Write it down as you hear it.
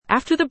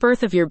After the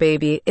birth of your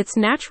baby, it's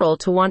natural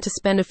to want to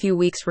spend a few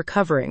weeks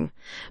recovering.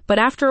 But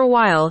after a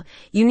while,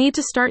 you need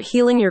to start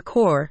healing your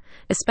core,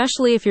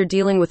 especially if you're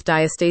dealing with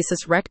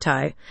diastasis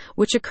recti,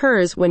 which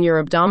occurs when your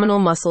abdominal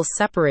muscles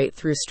separate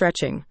through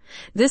stretching.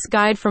 This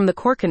guide from the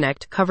Core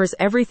Connect covers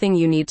everything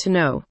you need to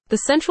know. The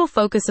central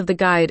focus of the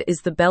guide is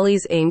the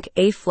Bellies Inc.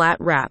 A-flat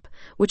wrap,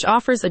 which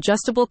offers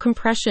adjustable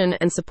compression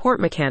and support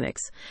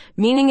mechanics,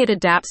 meaning it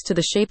adapts to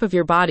the shape of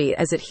your body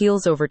as it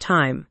heals over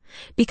time.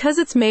 Because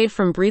it's made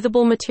from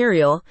breathable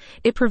material,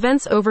 it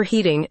prevents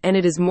overheating and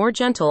it is more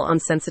gentle on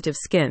sensitive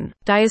skin.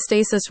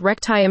 Diastasis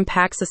recti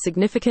impacts a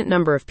significant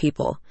number of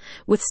people,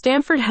 with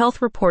Stanford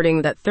Health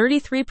reporting that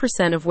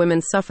 33% of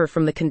women suffer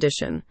from the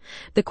condition.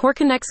 The Core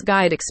Connect's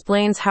guide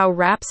explains how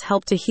wraps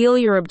help to heal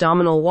your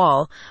abdominal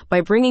wall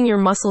by bringing your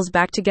muscles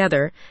back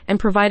together and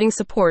providing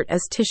support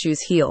as tissues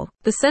heal.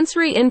 The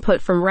sensory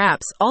input from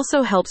wraps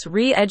also helps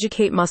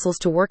re-educate muscles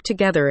to work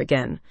together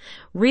again,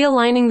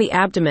 realigning the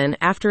abdomen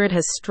after it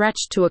has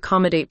stretched to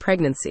accommodate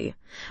pregnancy.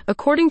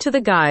 According to the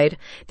guide,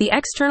 the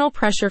external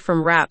pressure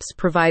from wraps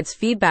provides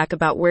feedback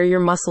about where your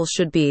muscles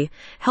should be,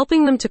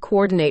 helping them to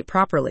coordinate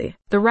properly.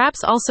 The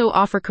wraps also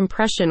offer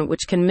compression,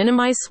 which can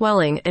minimize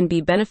swelling and be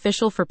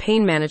beneficial for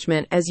pain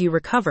management as you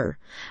recover,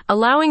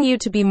 allowing you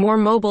to be more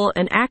mobile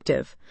and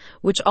active,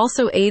 which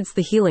also aids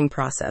the healing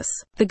process.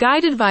 The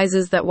guide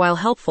advises that while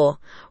helpful,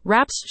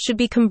 wraps should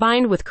be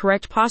combined with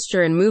correct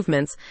posture and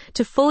movements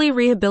to fully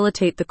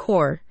rehabilitate the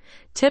core.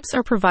 Tips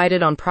are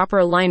provided on proper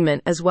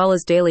alignment as well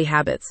as daily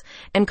habits,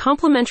 and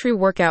complementary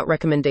workout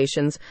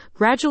recommendations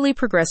gradually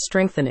progress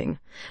strengthening.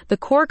 The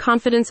Core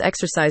Confidence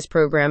Exercise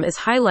Program is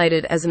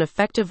highlighted as an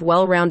effective,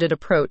 well-rounded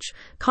approach,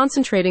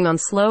 concentrating on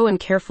slow and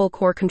careful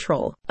core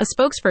control. A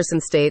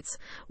spokesperson states,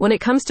 "When it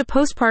comes to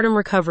postpartum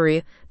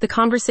recovery, the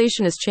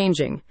conversation is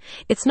changing.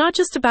 It's not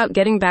just about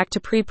getting back to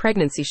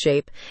pre-pregnancy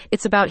shape,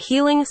 it's about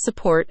healing,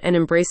 support, and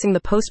embracing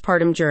the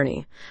postpartum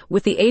journey.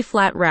 With the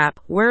A-flat wrap,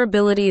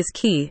 wearability is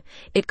key.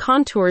 It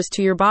contours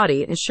to your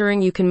body,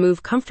 ensuring you can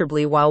move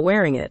comfortably while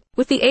wearing it.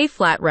 With the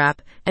A-flat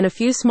wrap and a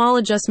few small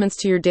adjustments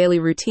to your daily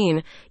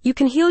routine, you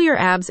can heal your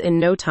abs in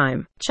no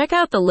time." Check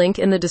out the link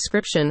in the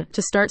description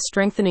to start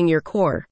strengthening your core.